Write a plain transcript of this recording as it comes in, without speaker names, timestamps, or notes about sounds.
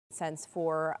cents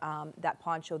for that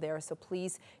poncho there. So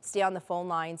please stay on the phone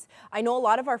lines. I know a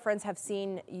lot of our friends have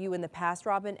seen you in the past,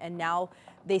 Robin, and now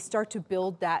they start to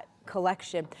build that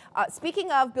collection.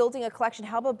 Speaking of building a collection,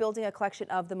 how about building a collection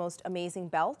of the most amazing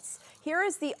belts? Here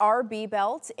is the RB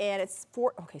belt, and it's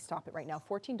okay, stop it right now,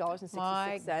 $14.66.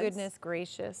 My goodness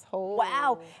gracious. Oh.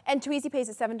 Wow. And Too pays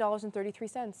at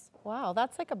 $7.33. Wow,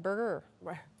 that's like a burger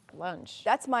lunch.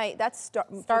 That's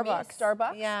Starbucks.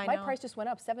 Starbucks. Yeah, I my know. price just went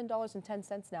up,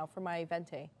 $7.10 now for my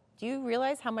Venti. Do you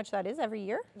realize how much that is every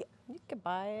year? Yeah. You could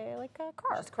buy like a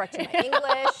car. Just correcting my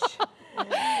English.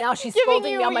 Now she's Giving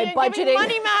scolding me on my budgeting.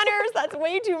 Money matters. That's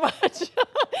way too much.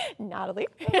 Natalie.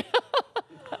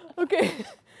 Okay.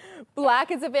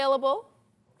 Black is available.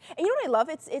 And you know what I love?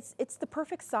 It's the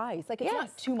perfect size. Like it's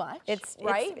not too much. It's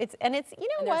right. It's you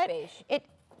know what? There's beige.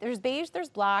 There's beige. There's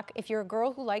black. If you're a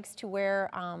girl who likes to wear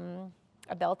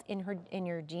a belt in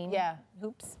your jean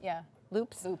hoops. Yeah.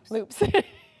 Loops.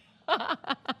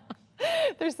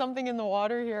 There's something in the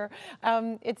water here.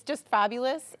 It's just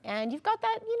fabulous, and you've got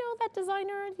that,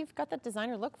 that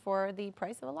designer look for the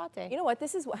price of a latte. You know what?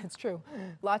 This is what it's true.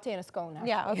 Latte and a scone. Actually.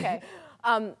 Yeah. Okay.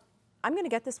 I'm gonna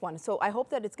get this one, so I hope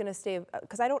that it's gonna stay.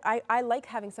 Because I like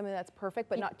having something that's perfect,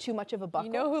 but not too much of a buckle.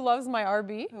 You know who loves my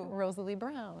RB? Rosalie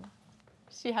Brown.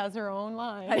 She has her own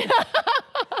line.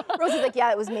 Rosie's like,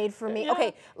 yeah, it was made for me. Yeah.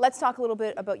 Okay, let's talk a little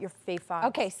bit about your fave five.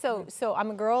 Okay, so I'm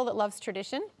a girl that loves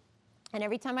tradition. And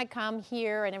every time I come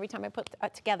here and every time I put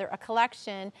together a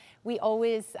collection, we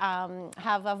always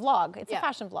have a vlog. It's a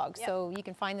fashion vlog, so you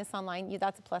can find this online.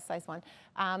 That's a plus size one.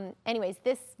 Anyways,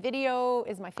 this video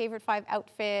is my favorite 5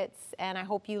 outfits, and I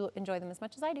hope you enjoy them as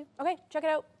much as I do. Okay, check it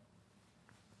out.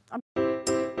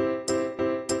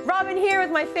 Robin here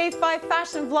with my fave 5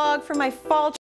 fashion vlog for my fall